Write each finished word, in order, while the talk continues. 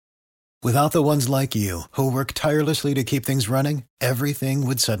Without the ones like you, who work tirelessly to keep things running, everything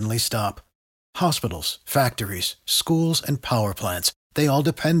would suddenly stop. Hospitals, factories, schools, and power plants, they all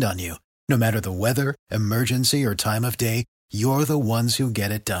depend on you. No matter the weather, emergency, or time of day, you're the ones who get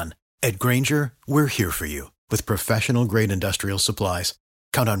it done. At Grainger, we're here for you with professional-grade industrial supplies.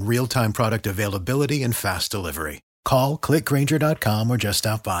 Count on real-time product availability and fast delivery. Call, clickgrainger.com, or just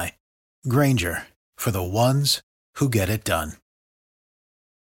stop by. Grainger, for the ones who get it done.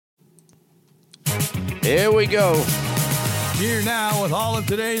 Here we go. Here now with all of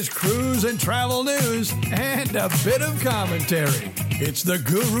today's cruise and travel news and a bit of commentary. It's the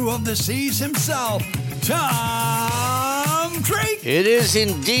guru of the seas himself, Tom Drake. It is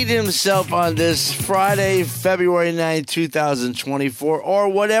indeed himself on this Friday, February 9th, 2024, or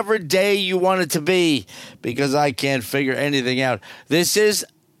whatever day you want it to be, because I can't figure anything out. This is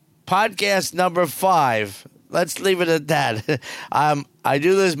podcast number 5. Let's leave it at that. I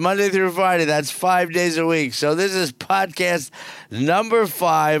do this Monday through Friday. That's 5 days a week. So this is podcast number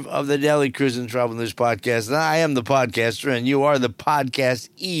 5 of the Daily Cruise and Travel News Podcast. And I am the podcaster, and you are the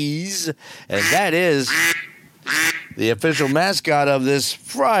podcastees. And that is the official mascot of this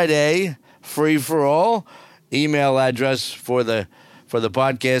Friday free-for-all. Email address for the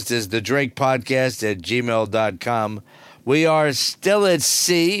podcast is thedrakepodcast@gmail.com. We are still at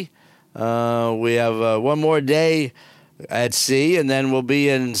sea. We have one more day at sea, and then we'll be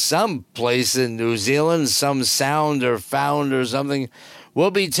in some place in New Zealand, some sound or found or something. We'll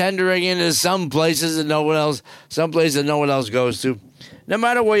be tendering into some places that no one else goes to. No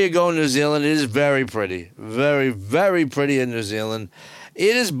matter where you go in New Zealand, it is very pretty. Very, very pretty in New Zealand.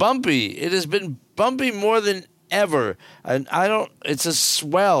 It is bumpy. It has been bumpy more than ever. And it's a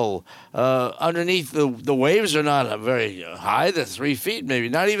swell. Underneath the waves are not very high. They're 3 feet, maybe,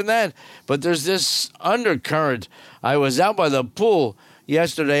 not even that. But there's this undercurrent. I was out by the pool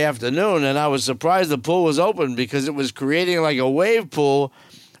yesterday afternoon, and I was surprised the pool was open because it was creating like a wave pool.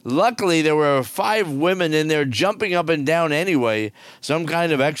 Luckily, there were 5 women in there jumping up and down anyway, some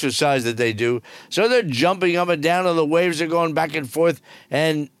kind of exercise that they do. So they're jumping up and down, and the waves are going back and forth.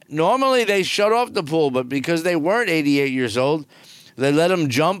 And normally they shut off the pool, but because they weren't 88 years old, they let them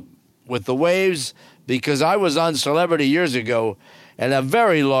jump with the waves. Because I was on Celebrity years ago, and a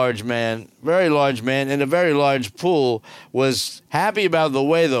very large man in a very large pool was happy about the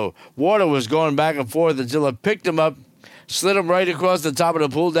way the water was going back and forth until it picked him up, slid him right across the top of the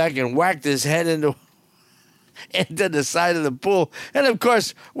pool deck, and whacked his head into the side of the pool. And, of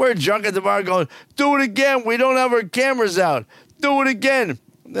course, we're drunk at the bar going, "Do it again. We don't have our cameras out. Do it again."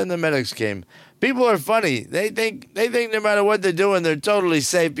 Then the medics came. People are funny. They think no matter what they're doing, they're totally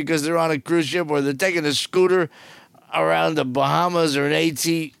safe because they're on a cruise ship or they're taking a scooter around the Bahamas or an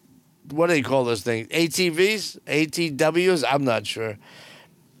what do they call those things? ATVs? ATWs? I'm not sure.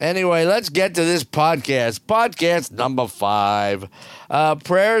 Anyway, let's get to this podcast. Podcast number 5.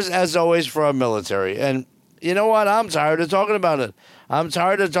 Prayers, as always, for our military. And you know what? I'm tired of talking about it. I'm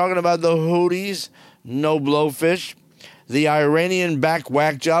tired of talking about the Houthis, no Blowfish, the Iranian-backed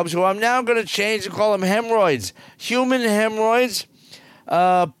whack jobs, who I'm now going to change to call them hemorrhoids. Human hemorrhoids,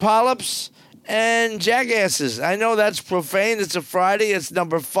 polyps, and jackasses. I know that's profane. It's a Friday. It's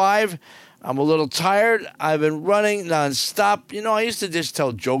number 5. I'm a little tired. I've been running nonstop. You know, I used to just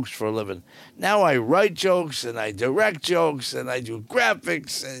tell jokes for a living. Now I write jokes, and I direct jokes, and I do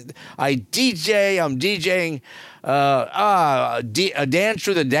graphics, and I DJ. I'm DJing a Dance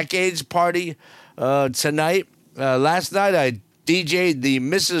Through the Decades party tonight. Last night I DJ'd the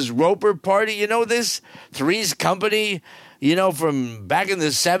Mrs. Roper party. You know this? Three's Company, from back in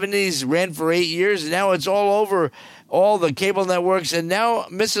the 70s, ran for 8 years. Now it's all over all the cable networks, and now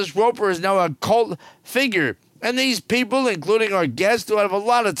Mrs. Roper is now a cult figure. And these people, including our guests, who have a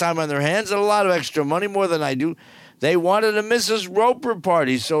lot of time on their hands and a lot of extra money, more than I do, they wanted a Mrs. Roper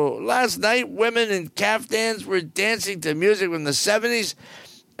party. So last night, women in caftans were dancing to music from the 70s,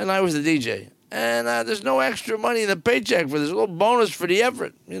 and I was the DJ. And there's no extra money in the paycheck for this. A little bonus for the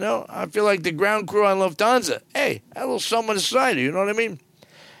effort, I feel like the ground crew on Lufthansa. Hey, a little something aside, you know what I mean?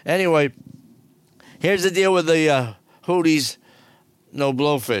 Anyway, here's the deal with the Houthis, no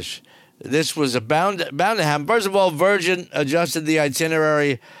Blowfish. This was bound to happen. First of all, Virgin adjusted the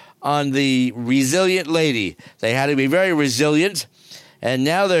itinerary on the Resilient Lady. They had to be very resilient, and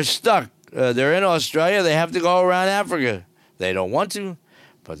now they're stuck. They're in Australia. They have to go around Africa. They don't want to,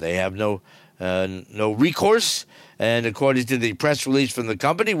 but they have no recourse. And according to the press release from the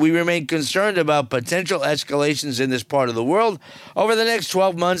company, we remain concerned about potential escalations in this part of the world over the next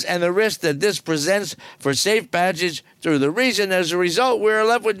 12 months and the risk that this presents for safe passage through the region. As a result, we're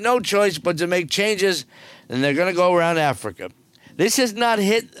left with no choice but to make changes, and they're going to go around Africa. This has not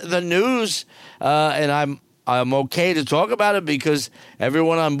hit the news, and I'm okay to talk about it because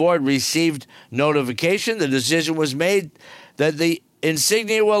everyone on board received notification. The decision was made that the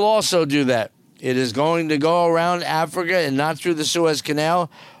insignia will also do that. It is going to go around Africa and not through the Suez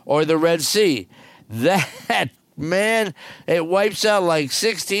Canal or the Red Sea. That, man, it wipes out like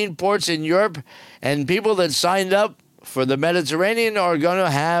 16 ports in Europe, and people that signed up for the Mediterranean are going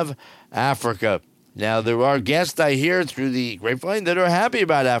to have Africa. Now, there are guests I hear through the grapevine that are happy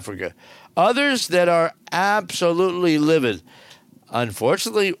about Africa. Others that are absolutely livid.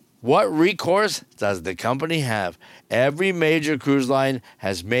 Unfortunately, what recourse does the company have? Every major cruise line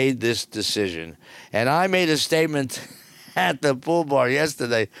has made this decision. And I made a statement at the pool bar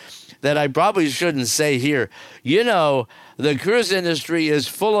yesterday that I probably shouldn't say here. You know, the cruise industry is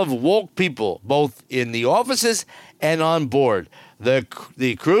full of woke people, both in the offices and on board.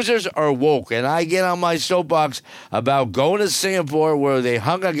 The cruisers are woke, and I get on my soapbox about going to Singapore where they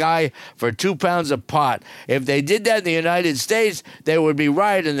hung a guy for 2 pounds of pot. If they did that in the United States, they would be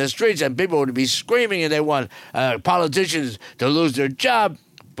rioting in the streets and people would be screaming and they want politicians to lose their job.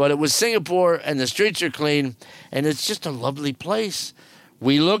 But it was Singapore, and the streets are clean, and it's just a lovely place.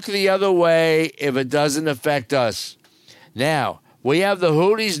 We look the other way if it doesn't affect us. Now, we have the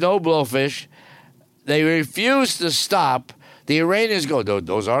Houthis, no Blowfish. They refuse to stop. The Iranians go,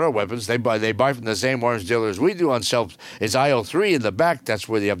 those are our weapons. They buy from the same arms dealers we do on shelves. It's aisle 3 in the back. That's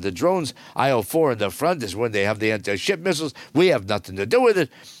where they have the drones. Aisle 4 in the front is when they have the anti-ship missiles. We have nothing to do with it.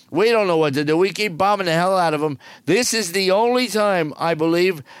 We don't know what to do. We keep bombing the hell out of them. This is the only time, I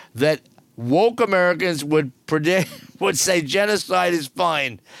believe, that woke Americans would say genocide is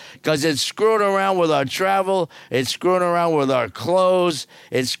fine, because it's screwing around with our travel, it's screwing around with our clothes,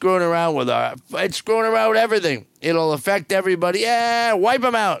 it's screwing around with everything. It'll affect everybody. Yeah, wipe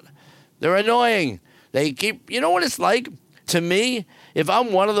them out. They're annoying. They keep, you know what it's like? To me, if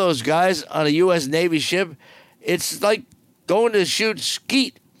I'm one of those guys on a U.S. Navy ship, it's like going to shoot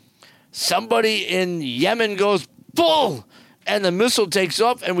skeet. Somebody in Yemen goes, pull, and the missile takes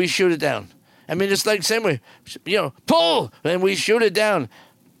off and we shoot it down. I mean, it's like the same way, pull, and we shoot it down.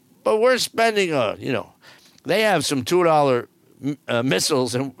 But we're spending, they have some $2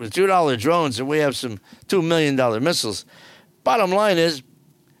 missiles and $2 drones, and we have some $2 million missiles. Bottom line is,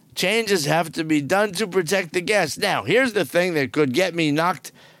 changes have to be done to protect the guests. Now, here's the thing that could get me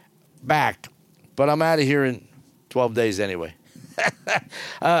knocked back, but I'm out of here in 12 days anyway.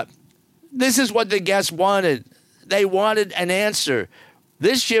 This is what the guests wanted. They wanted an answer.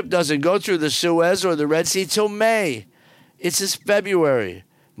 This ship doesn't go through the Suez or the Red Sea till May. It's just February,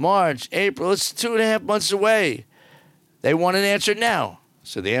 March, April. It's 2.5 months away. They want an answer now.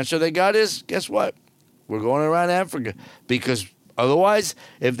 So the answer they got is, guess what? We're going around Africa. Because otherwise,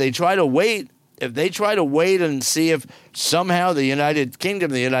 if they try to wait and see if somehow the United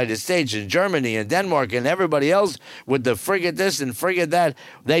Kingdom, the United States, and Germany, and Denmark, and everybody else with the frigate this and frigate that,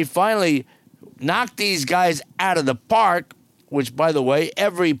 they finally knock these guys out of the park, which, by the way,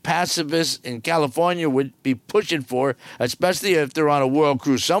 every pacifist in California would be pushing for, especially if they're on a world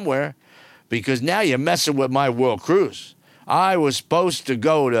cruise somewhere, because now you're messing with my world cruise. I was supposed to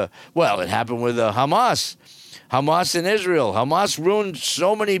go to, it happened with Hamas in Israel. Hamas ruined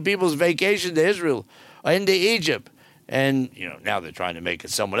so many people's vacation to Israel, into Egypt. And, now they're trying to make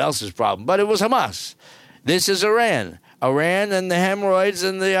it someone else's problem, but it was Hamas. This is Iran. Iran and the hemorrhoids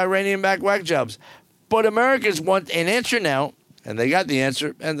and the Iranian-backed whack jobs. But Americans want an answer now, and they got the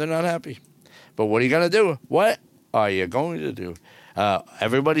answer, and they're not happy. But what are you going to do? What are you going to do?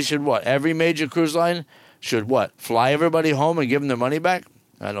 Everybody should what? Every major cruise line should what? Fly everybody home and give them their money back?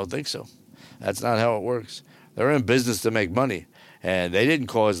 I don't think so. That's not how it works. They're in business to make money, and they didn't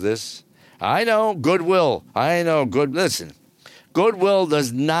cause this. I know, goodwill. Listen, goodwill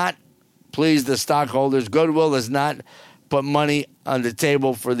does not please the stockholders. Goodwill does not put money on the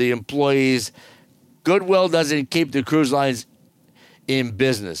table for the employees. Goodwill doesn't keep the cruise lines in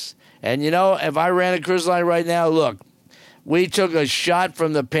business. And, if I ran a cruise line right now, look, we took a shot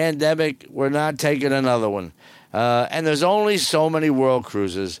from the pandemic. We're not taking another one. And there's only so many world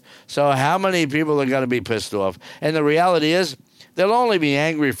cruises. So how many people are going to be pissed off? And the reality is, they'll only be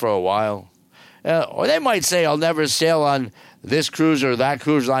angry for a while. Or they might say, I'll never sail on this cruise or that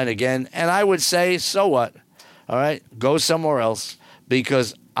cruise line again. And I would say, so what? All right, go somewhere else.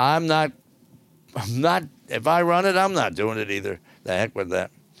 Because I'm not, if I run it, I'm not doing it either. The heck with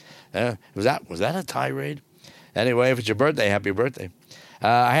that. Was that a tirade? Anyway, if it's your birthday, happy birthday.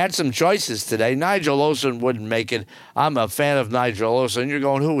 I had some choices today. Nigel Olsen wouldn't make it. I'm a fan of Nigel Olsen. You're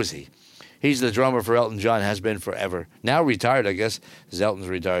going, who is he? He's the drummer for Elton John, has been forever. Now retired, I guess, because Elton's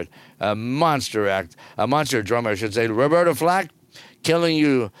retired. A monster drummer, I should say. Roberta Flack, killing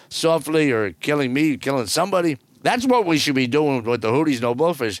you softly or killing me, killing somebody. That's what we should be doing with the Houthis, no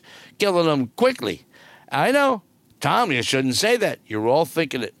Blowfish, killing them quickly. I know. Tom, you shouldn't say that. You're all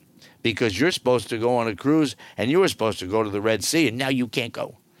thinking it because you're supposed to go on a cruise and you were supposed to go to the Red Sea and now you can't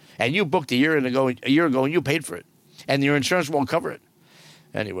go. And you booked a year ago and you paid for it. And your insurance won't cover it.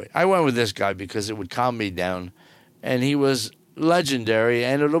 Anyway, I went with this guy because it would calm me down. And he was legendary.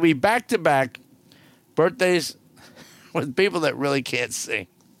 And it'll be back-to-back birthdays with people that really can't sing.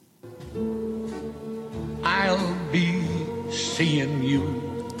 I'll be seeing you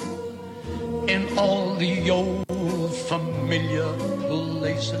in all the old familiar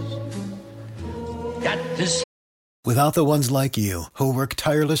places. Got this. Without the ones like you, who work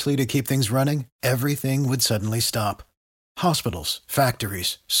tirelessly to keep things running, everything would suddenly stop. Hospitals,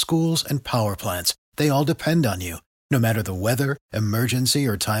 factories, schools, and power plants, they all depend on you. No matter the weather, emergency,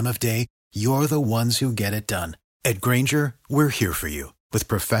 or time of day, you're the ones who get it done. At Grainger, we're here for you with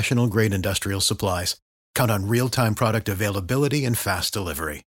professional-grade industrial supplies. Count on real-time product availability and fast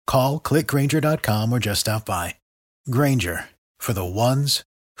delivery. Call, click Grainger.com, or just stop by. Grainger, for the ones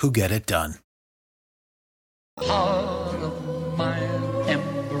who get it done. Heart of mine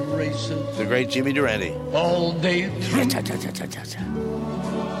embraces The great Jimmy Durante. all day through. In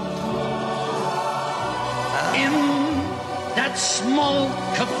that small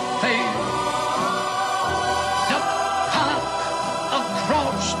cafe, the park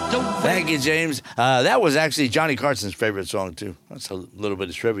across the way. Thank you, James. That was actually Johnny Carson's favorite song, too. That's a little bit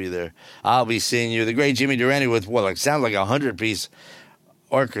of trivia there. I'll be seeing you. The great Jimmy Durante with what, like, sound like a 100-piece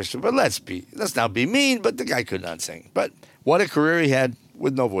orchestra. But let's not be mean, but the guy could not sing. But what a career he had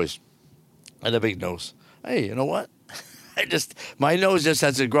with no voice and a big nose. Hey, you know what? My nose just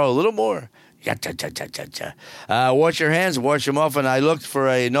has to grow a little more. Wash your hands, wash them off, and I looked for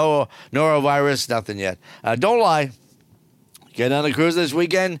a norovirus, nothing yet. Don't lie. Get on a cruise this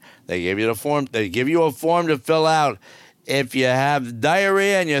weekend. They give you a form to fill out. If you have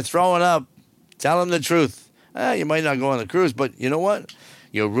diarrhea and you're throwing up, tell them the truth. You might not go on the cruise, but you know what?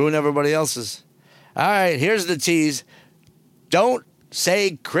 You'll ruin everybody else's. All right, here's the tease. Don't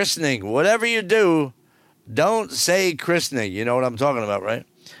say christening. Whatever you do, don't say christening. You know what I'm talking about, right?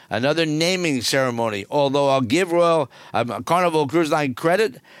 Another naming ceremony. Although I'll give Carnival Cruise Line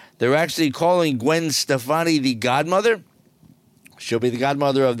credit, they're actually calling Gwen Stefani the Godmother. She'll be the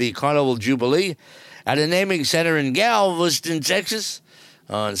godmother of the Carnival Jubilee at a naming center in Galveston, Texas,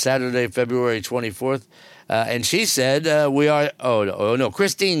 on Saturday, February 24th. And she said,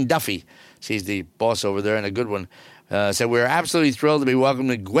 Christine Duffy, she's the boss over there and a good one, said, we're absolutely thrilled to be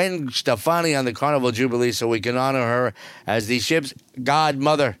welcoming Gwen Stefani on the Carnival Jubilee so we can honor her as the ship's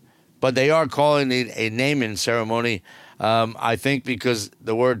godmother. But they are calling it a naming ceremony, I think because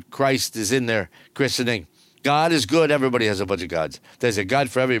the word Christ is in there, christening. God is good. Everybody has a bunch of gods. There's a God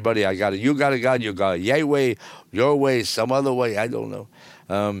for everybody. You got a God. You got a Yahweh, your way, some other way. I don't know.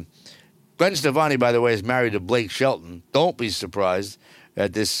 Gwen Stefani, by the way, is married to Blake Shelton. Don't be surprised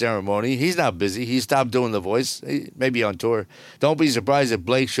at this ceremony. He's not busy. He stopped doing the voice. He may be on tour. Don't be surprised if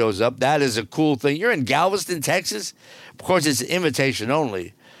Blake shows up. That is a cool thing. You're in Galveston, Texas? Of course, it's invitation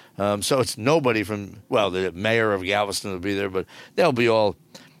only. So it's nobody from, the mayor of Galveston will be there, but they'll be all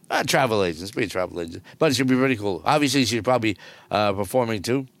travel agents. But it should be pretty cool. Obviously, she's probably performing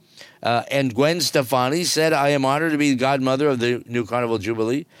too. And Gwen Stefani said, I am honored to be the godmother of the new Carnival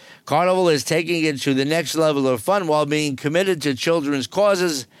Jubilee. Carnival is taking it to the next level of fun while being committed to children's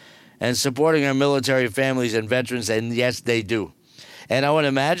causes and supporting our military families and veterans, and yes, they do. And I would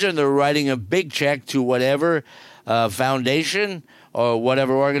imagine they're writing a big check to whatever foundation or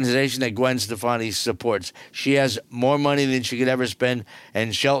whatever organization that Gwen Stefani supports. She has more money than she could ever spend,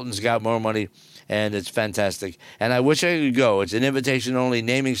 and Shelton's got more money. And it's fantastic. And I wish I could go. It's an invitation-only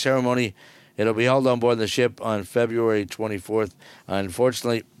naming ceremony. It'll be held on board the ship on February 24th.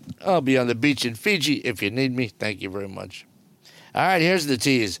 Unfortunately, I'll be on the beach in Fiji if you need me. Thank you very much. All right, here's the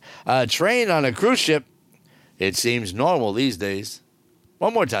tease. A train on a cruise ship, it seems normal these days.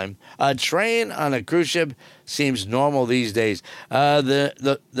 One more time. A train on a cruise ship seems normal these days.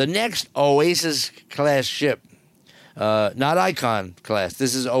 The next Oasis-class ship, not Icon class.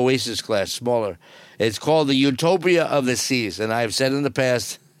 This is Oasis class, smaller. It's called the Utopia of the Seas. And I've said in the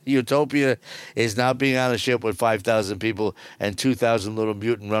past, Utopia is not being on a ship with 5,000 people and 2,000 little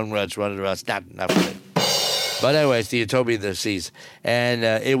mutant run-rats running around. It's not for me. But anyway, it's the Utopia of the Seas. And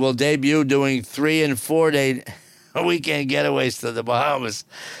it will debut doing 3- and 4-day weekend getaways to the Bahamas.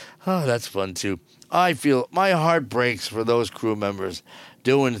 Oh, that's fun, too. I feel my heart breaks for those crew members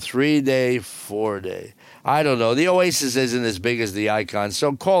doing 3-day, 4-day. I don't know. The Oasis isn't as big as the Icon,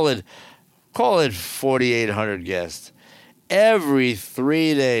 so call it 4,800 guests. Every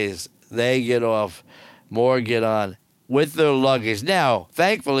 3 days, they get off, more get on with their luggage. Now,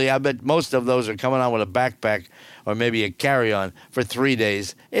 thankfully, I bet most of those are coming on with a backpack or maybe a carry-on for 3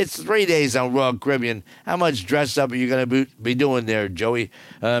 days. It's 3 days on Royal Caribbean. How much dressed up are you going to be doing there, Joey?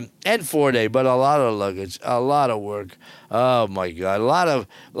 And 4 day, but a lot of luggage, a lot of work. Oh, my God, a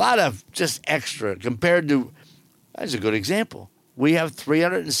lot of just extra compared to, that's a good example. We have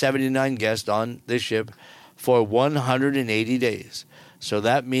 379 guests on this ship for 180 days. So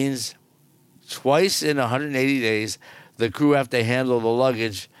that means twice in 180 days, the crew have to handle the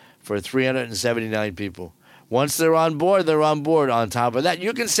luggage for 379 people. Once they're on board, they're on board. On top of that,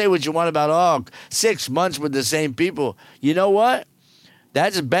 you can say what you want about, 6 months with the same people. You know what?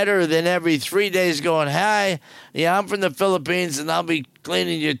 That's better than every 3 days going, hi, yeah, I'm from the Philippines, and I'll be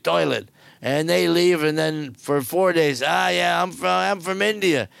cleaning your toilet. And they leave, and then for 4 days, yeah, I'm from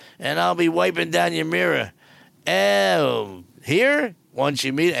India, and I'll be wiping down your mirror. Here, once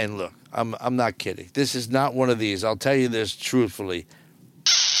you meet, and look, I'm not kidding. This is not one of these. I'll tell you this truthfully.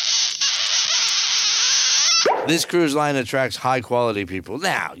 This cruise line attracts high-quality people.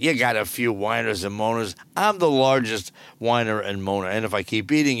 Now, you got a few whiners and moaners. I'm the largest whiner and moaner, and if I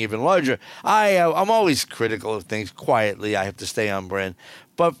keep eating even larger, I'm always critical of things. Quietly, I have to stay on brand.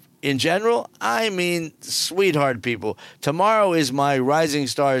 But in general, I mean, sweetheart people. Tomorrow is my Rising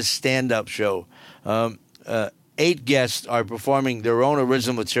Stars stand-up show. 8 guests are performing their own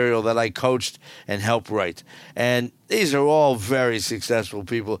original material that I coached and helped write. And these are all very successful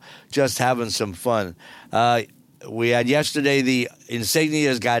people just having some fun. We had yesterday the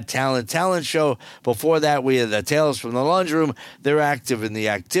Insignia's Got Talent show. Before that, we had the Tales from the Lunch Room. They're active in the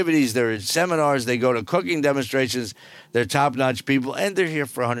activities. They're in seminars. They go to cooking demonstrations. They're top-notch people, and they're here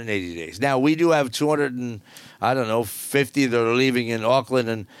for 180 days. Now, we do have 50 that are leaving in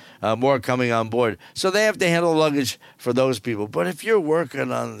Auckland and more coming on board. So they have to handle luggage for those people. But if you're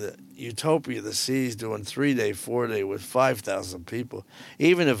working on the Utopia, the Seas, doing 3 day, 4 day with 5,000 people,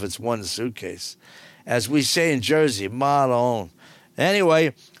 even if it's one suitcase, as we say in Jersey, on.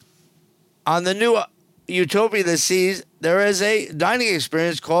 Anyway, on the new Utopia, the Seas, there is a dining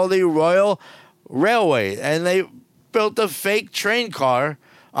experience called the Royal Railway, and they built a fake train car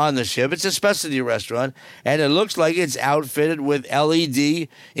on the ship. It's a specialty restaurant, and it looks like it's outfitted with LED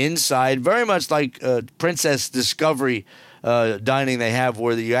inside, very much like Princess Discovery dining they have,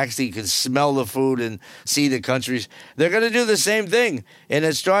 where you actually can smell the food and see the countries. They're going to do the same thing, and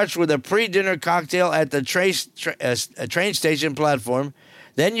it starts with a pre-dinner cocktail at the train station platform.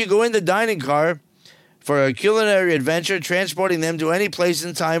 Then you go in the dining car for a culinary adventure, transporting them to any place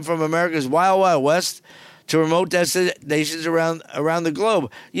in time from America's Wild Wild West to remote destinations around the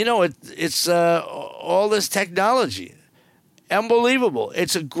globe. You know, it's all this technology. Unbelievable.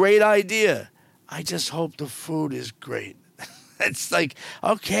 It's a great idea. I just hope the food is great. It's like,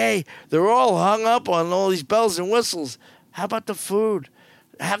 okay, they're all hung up on all these bells and whistles. How about the food?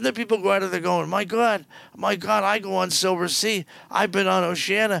 Have the people go out there going, my God, I go on Silver Sea. I've been on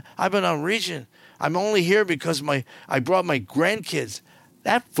Oceania. I've been on Regent. I'm only here because I brought my grandkids.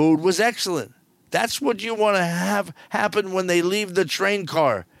 That food was excellent. That's what you want to have happen when they leave the train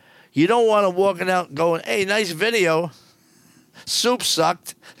car. You don't want to walking out going, hey, nice video. Soup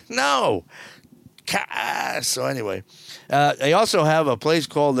sucked. No. So anyway, they also have a place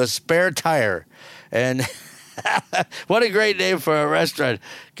called the Spare Tire. And what a great name for a restaurant.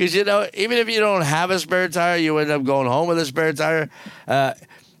 Because, you know, even if you don't have a spare tire, you end up going home with a spare tire.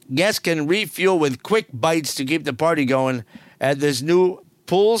 Guests can refuel with quick bites to keep the party going at this new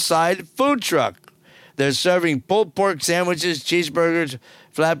poolside food truck. They're serving pulled pork sandwiches, cheeseburgers,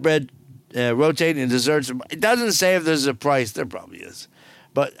 flatbread, rotating desserts. It doesn't say if there's a price. There probably is.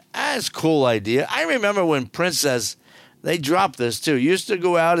 But that's a cool idea. I remember when Princess, they dropped this too, used to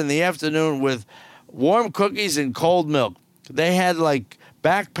go out in the afternoon with warm cookies and cold milk. They had like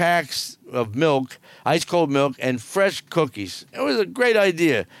backpacks of milk, ice cold milk, and fresh cookies. It was a great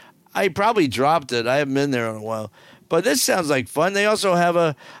idea. I probably dropped it. I haven't been there in a while. But this sounds like fun. They also have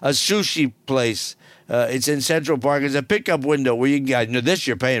a sushi place. It's in Central Park. It's a pickup window where you can get, this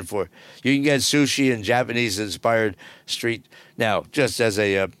you're paying for. You can get sushi and Japanese-inspired street. Now, just as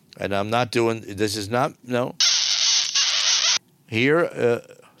a, and I'm not doing, this is not, no. Here,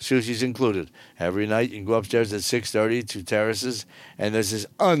 sushi's included. Every night you can go upstairs at 6:30 to terraces, and there's this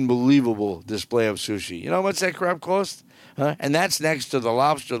unbelievable display of sushi. You know how much that crap costs? And that's next to the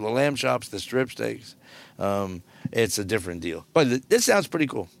lobster, the lamb chops, the strip steaks. It's a different deal. But this sounds pretty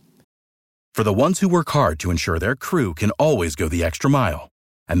cool. For the ones who work hard to ensure their crew can always go the extra mile,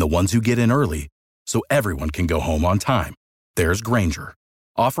 and the ones who get in early so everyone can go home on time, there's Grainger,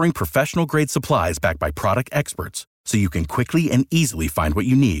 offering professional-grade supplies backed by product experts so you can quickly and easily find what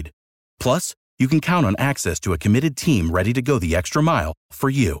you need. Plus, you can count on access to a committed team ready to go the extra mile for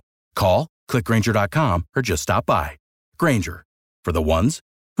you. Call, click Grainger.com, or just stop by. Grainger, for the ones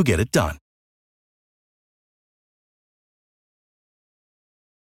who get it done.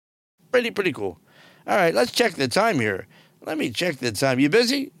 Pretty cool. All right, let's check the time here. Let me check the time. You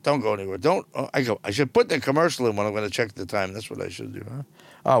busy? Don't go anywhere. I should put the commercial in when I'm going to check the time. That's what I should do, huh?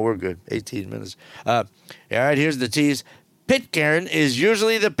 Oh, we're good. 18 minutes. All right, here's the tease. Pitcairn is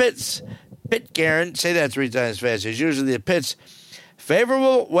usually the pits. Pitcairn, say that 3 times fast, is usually the pits.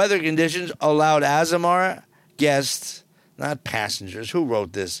 Favorable weather conditions allowed Azamara guests, not passengers, who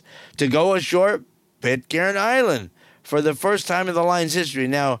wrote this, to go ashore Pitcairn Island for the first time in the line's history.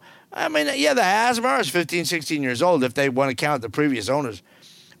 Now, I mean, yeah, the Azamara is 15, 16 years old if they want to count the previous owners.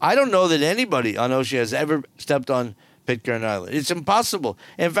 I don't know that anybody on Oceania has ever stepped on Pitcairn Island. It's impossible.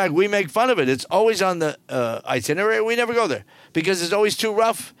 In fact, we make fun of it. It's always on the itinerary. We never go there because it's always too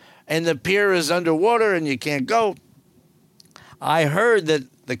rough and the pier is underwater and you can't go. I heard that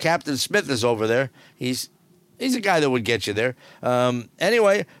the Captain Smith is over there. He's a guy that would get you there.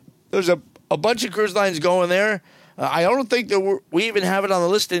 Anyway, there's a bunch of cruise lines going there. I don't think that we even have it on the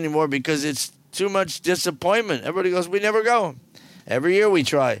list anymore because it's too much disappointment. Everybody goes, we never go. Every year we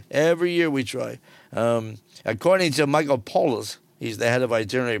try. According to Michael Polis, he's the head of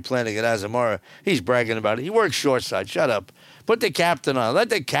itinerary planning at Azamara, he's bragging about it. He works short side. Shut up. Put the captain on. Let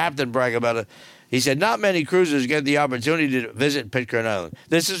the captain brag about it. He said, not many cruisers get the opportunity to visit Pitcairn Island.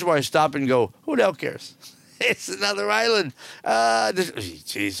 This is where I stop and go, who the hell cares? It's another island.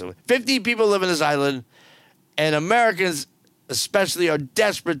 50 people live in this island, and Americans especially are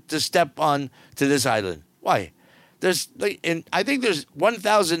desperate to step on to this island. Why? I think there's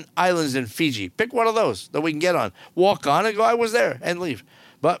 1,000 islands in Fiji. Pick one of those that we can get on. Walk on and go, I was there, and leave.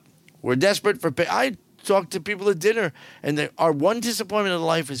 But we're desperate for... I talked to people at dinner, and our one disappointment in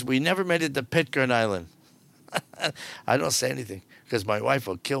life is we never made it to Pitcairn Island. I don't say anything because my wife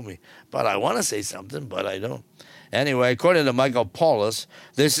will kill me. But I want to say something, but I don't. Anyway, according to Michael Paulus,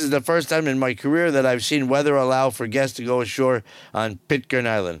 this is the first time in my career that I've seen weather allow for guests to go ashore on Pitcairn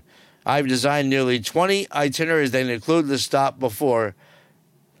Island. I've designed nearly 20 itineraries that include the stop before.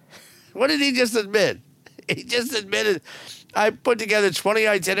 What did he just admit? He just admitted I put together 20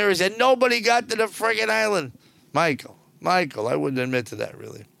 itineraries and nobody got to the friggin' island. Michael, I wouldn't admit to that,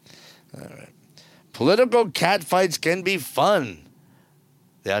 really. All right. Political catfights can be fun.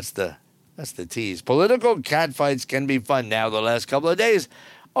 That's the tease. Political catfights can be fun. Now, the last couple of days,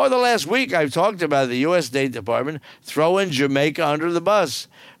 or the last week, I've talked about the U.S. State Department throwing Jamaica under the bus,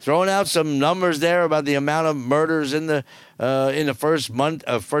 throwing out some numbers there about the amount of murders in the first month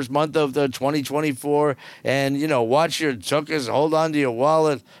of the 2024, and watch your tuchus, hold on to your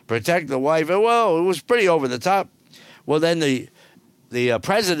wallet, protect the wife. Well, it was pretty over the top. Well, then the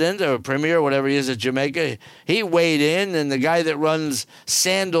president or premier, whatever he is at Jamaica, he weighed in, and the guy that runs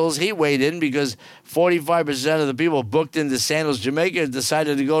Sandals, he weighed in because 45% of the people booked into Sandals Jamaica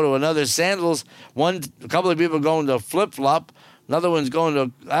decided to go to another Sandals. A couple of people going to Flip Flop, another one's going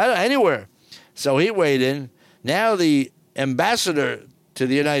to anywhere. So he weighed in. Now the ambassador to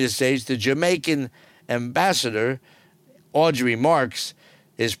the United States, the Jamaican ambassador, Audrey Marks,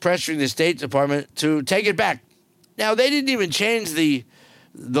 is pressuring the State Department to take it back. Now, they didn't even change the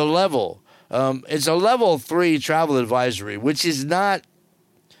level. It's a level 3 travel advisory, which is not,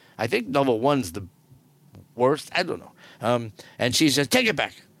 I think level 1's the worst. I don't know. And she says, take it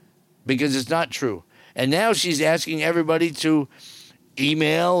back because it's not true. And now she's asking everybody to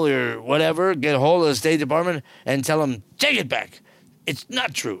email or whatever, get a hold of the State Department and tell them, take it back. It's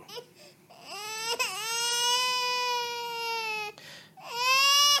not true.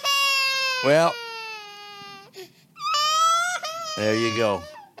 Well, there you go.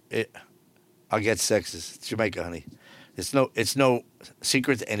 I'll get sexist. It's Jamaica, honey. It's no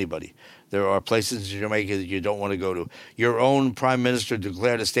secret to anybody. There are places in Jamaica that you don't want to go to. Your own prime minister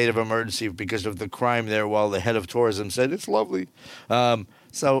declared a state of emergency because of the crime there, while the head of tourism said it's lovely.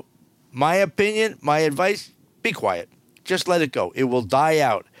 So my opinion, my advice, be quiet. Just let it go. It will die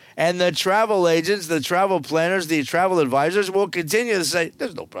out. And the travel agents, the travel planners, the travel advisors will continue to say,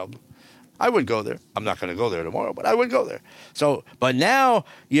 there's no problem. I would go there. I'm not going to go there tomorrow, but I would go there. So, but now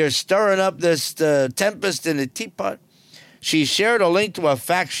you're stirring up this tempest in a teapot. She shared a link to a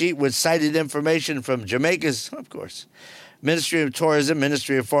fact sheet with cited information from Jamaica's, of course, Ministry of Tourism,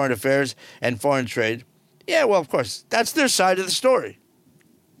 Ministry of Foreign Affairs, and Foreign Trade. Yeah, well, of course, that's their side of the story.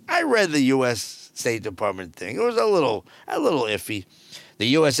 I read the U.S. State Department thing. It was a little iffy. The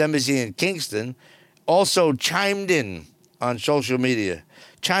U.S. Embassy in Kingston also chimed in on social media.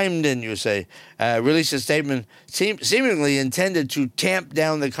 chimed in, you say, released a statement seemingly intended to tamp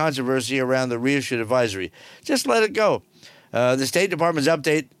down the controversy around the reissued advisory. Just let it go. The State Department's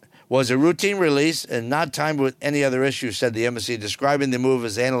update was a routine release and not timed with any other issue, said the embassy, describing the move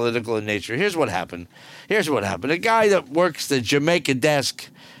as analytical in nature. Here's what happened. A guy that works the Jamaica desk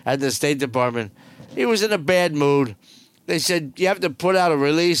at the State Department, he was in a bad mood. They said, you have to put out a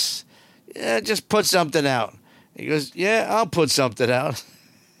release. Yeah, just put something out. He goes, yeah, I'll put something out.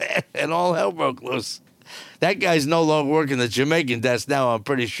 And all hell broke loose. That guy's no longer working the Jamaican desk now, I'm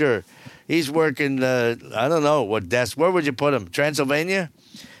pretty sure. He's working, I don't know what desk. Where would you put him? Transylvania?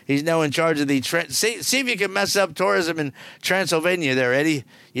 He's now in charge of the... See if you can mess up tourism in Transylvania there, Eddie.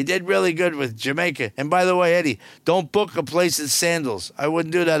 You did really good with Jamaica. And by the way, Eddie, don't book a place at Sandals. I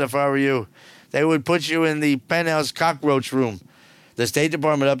wouldn't do that if I were you. They would put you in the penthouse cockroach room. The State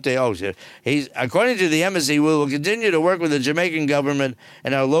Department update, according to the embassy, we will continue to work with the Jamaican government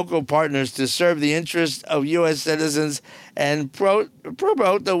and our local partners to serve the interests of U.S. citizens and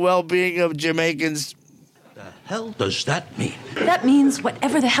promote the well-being of Jamaicans. The hell does that mean? That means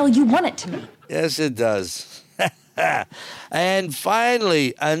whatever the hell you want it to mean. Yes, it does. And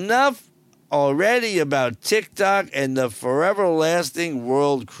finally, enough already about TikTok and the forever-lasting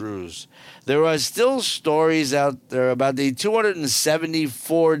world cruise. There are still stories out there about the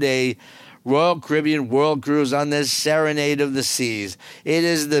 274-day Royal Caribbean World Cruise on this Serenade of the Seas. It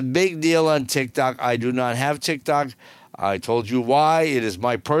is the big deal on TikTok. I do not have TikTok. I told you why. It is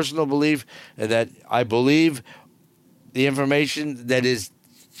my personal belief that I believe the information that is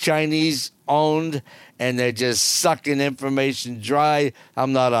Chinese-owned and they're just sucking information dry.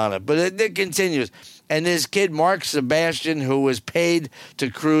 I'm not on it. But it continues. And this kid, Mark Sebastian, who was paid to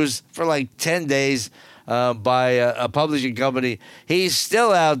cruise for like 10 days by a publishing company, he's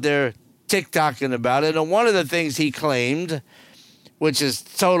still out there TikToking about it. And one of the things he claimed, which is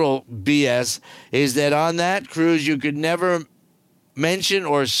total BS, is that on that cruise you could never mention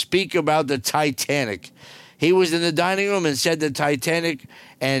or speak about the Titanic. He was in the dining room and said the Titanic,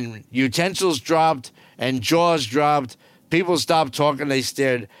 and utensils dropped and jaws dropped. People stopped talking. They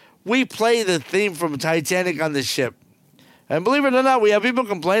stared. We play the theme from Titanic on the ship. And believe it or not, we have people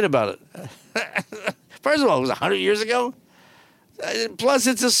complain about it. First of all, it was 100 years ago. Plus,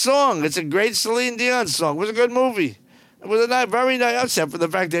 it's a song. It's a great Celine Dion song. It was a good movie. It was a very nice, except for the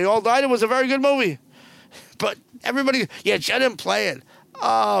fact they all died. It was a very good movie. But everybody, yeah, I didn't play it.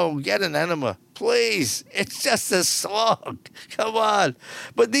 Oh, get an enema. Please. It's just a song. Come on.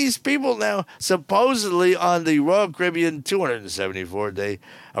 But these people now, supposedly on the Royal Caribbean 274-day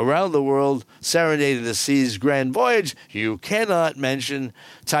around the world, Serenade of the Seas grand voyage, you cannot mention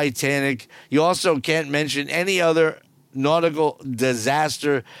Titanic. You also can't mention any other nautical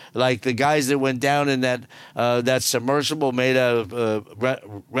disaster like the guys that went down in that submersible made out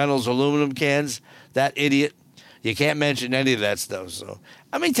of Reynolds aluminum cans. That idiot. You can't mention any of that stuff. So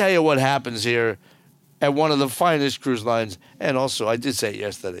let me tell you what happens here at one of the finest cruise lines. And also, I did say it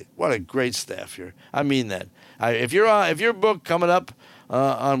yesterday, what a great staff here. I mean that. If you're booked coming up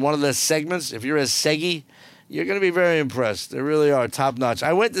on one of the segments, if you're a Seggy, you're going to be very impressed. They really are top-notch.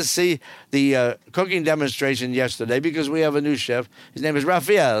 I went to see the cooking demonstration yesterday because we have a new chef. His name is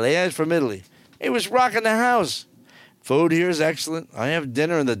Raphael. He's from Italy. He was rocking the house. Food here is excellent. I have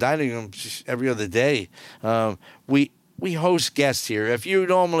dinner in the dining room every other day. We host guests here. If you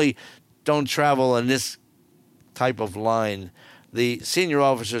normally don't travel on this type of line, the senior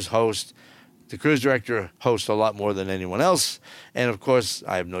officers host. The cruise director hosts a lot more than anyone else. And, of course,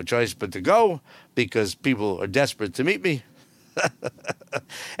 I have no choice but to go because people are desperate to meet me.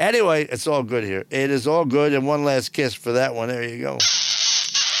 Anyway, it's all good here. It is all good. And one last kiss for that one. There you go.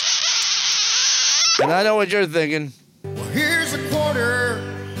 And I know what you're thinking. Well, here's a quarter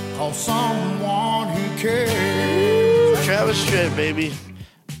of someone who cares. Travis Tritt, baby.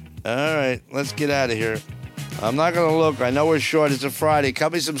 All right, let's get out of here. I'm not going to look. I know we're short. It's a Friday.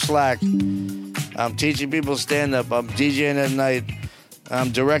 Cut me some slack. I'm teaching people stand-up. I'm DJing at night.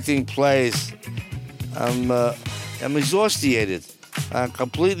 I'm directing plays. I'm exhausted. I'm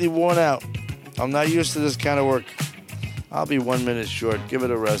completely worn out. I'm not used to this kind of work. I'll be 1 minute short. Give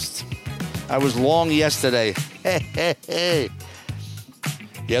it a rest. I was long yesterday. The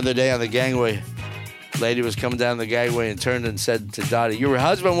other day on the gangway, lady was coming down the gangway and turned and said to Dottie, "Your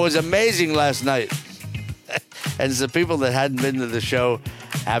husband was amazing last night." And the people that hadn't been to the show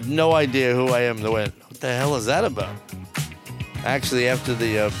have no idea who I am. They went, "What the hell is that about?" Actually, after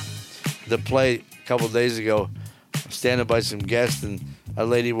the play a couple of days ago, I'm standing by some guests, and a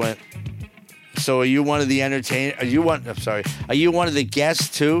lady went, "So are you one of the entertainers? Are you one of the guests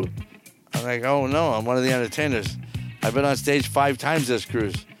too?" I'm like, "Oh no, I'm one of the entertainers." I've been on stage 5 times this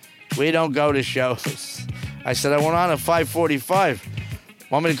cruise. We don't go to shows. I said I went on at 5:45.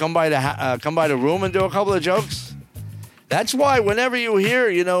 Want me to come by the room and do a couple of jokes? That's why whenever you hear,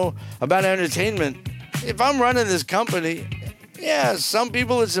 about entertainment, if I'm running this company, yeah, some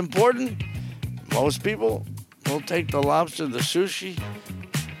people it's important. Most people will take the lobster, the sushi,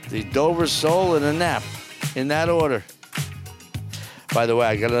 the Dover sole, and a nap, in that order. By the way,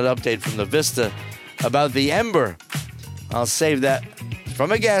 I got an update from the Vista about the Ember. I'll save that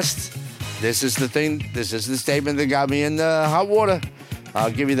from a guest. This is the statement that got me in the hot water.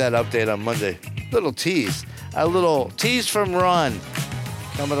 I'll give you that update on Monday. A little tease from Ron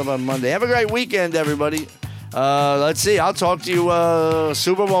coming up on Monday. Have a great weekend, everybody. Let's see. I'll talk to you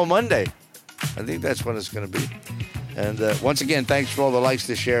Super Bowl Monday. I think that's when it's going to be. And once again, thanks for all the likes,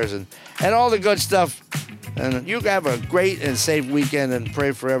 the shares, and all the good stuff. And you have a great and safe weekend, and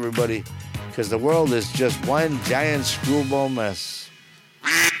pray for everybody, because the world is just one giant screwball mess.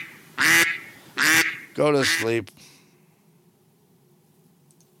 Go to sleep.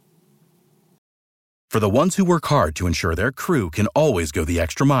 For the ones who work hard to ensure their crew can always go the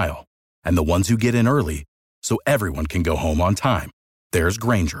extra mile, and the ones who get in early so everyone can go home on time, there's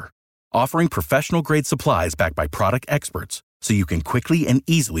Grainger, offering professional-grade supplies backed by product experts so you can quickly and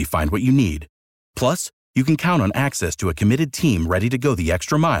easily find what you need. Plus, you can count on access to a committed team ready to go the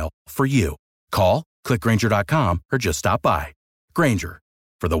extra mile for you. Call, click Grainger.com, or just stop by. Grainger,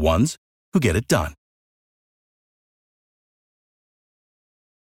 for the ones who get it done.